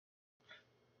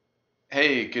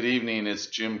Hey, good evening. It's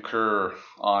Jim Kerr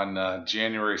on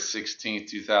January 16th,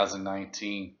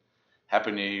 2019.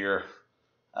 Happy New Year.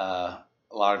 A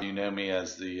lot of you know me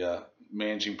as the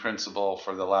managing principal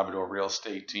for the Labrador real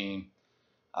estate team.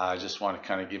 I just want to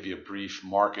kind of give you a brief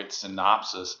market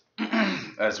synopsis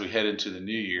as we head into the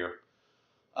new year.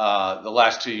 The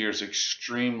last 2 years,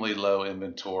 extremely low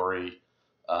inventory.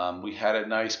 We had a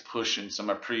nice push in some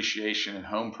appreciation in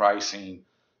home pricing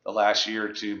the last year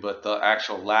or two, but the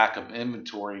actual lack of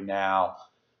inventory now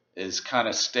is kind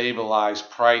of stabilized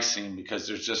pricing because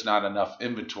there's just not enough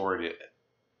inventory to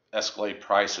escalate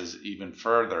prices even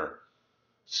further.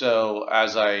 So,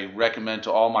 as I recommend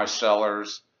to all my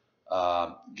sellers,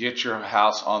 get your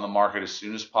house on the market as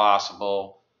soon as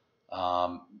possible.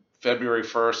 Um, February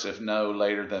 1st, if no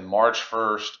later than March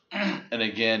 1st. And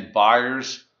again,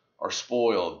 buyers are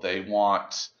spoiled. They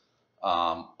want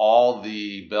all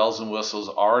the bells and whistles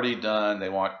already done. They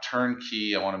want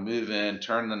turnkey. I want to move in,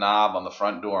 turn the knob on the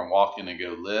front door and walk in and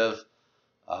go live.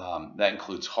 That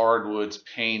includes hardwoods,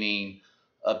 painting,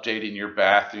 updating your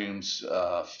bathrooms,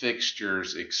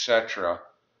 fixtures, etc.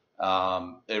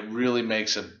 It really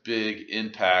makes a big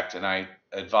impact, and I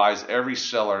advise every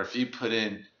seller, if you put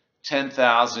in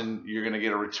 10,000, you're going to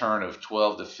get a return of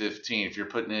 12 to 15. If you're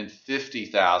putting in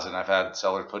 50,000, I've had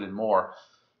sellers put in more,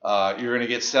 you're going to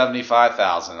get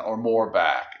 75,000 or more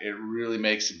back. It really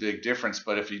makes a big difference.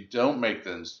 But if you don't make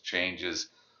those changes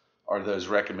or those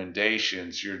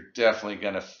recommendations, you're definitely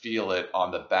going to feel it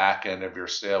on the back end of your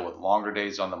sale with longer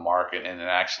days on the market and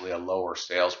actually a lower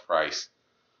sales price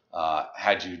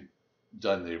had you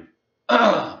done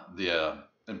the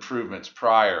improvements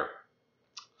prior.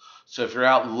 So if you're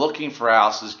out looking for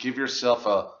houses, give yourself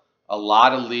a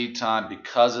lot of lead time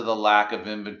because of the lack of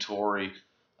inventory.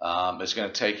 It's going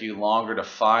to take you longer to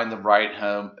find the right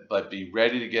home, but be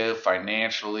ready to go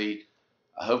financially.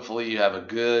 Hopefully you have a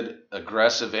good,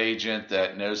 aggressive agent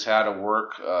that knows how to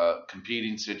work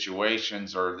competing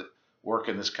situations or work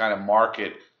in this kind of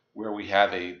market where we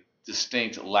have a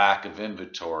distinct lack of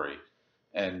inventory.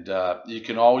 And you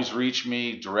can always reach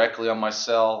me directly on my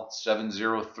cell,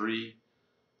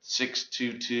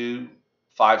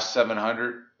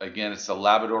 703-622-5700. Again, it's the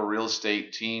Labrador real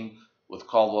estate team with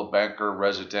Caldwell Banker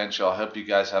Residential. I hope you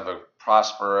guys have a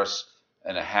prosperous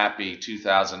and a happy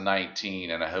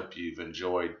 2019, and I hope you've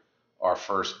enjoyed our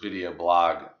first video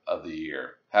blog of the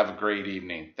year. Have a great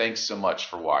evening. Thanks so much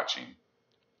for watching.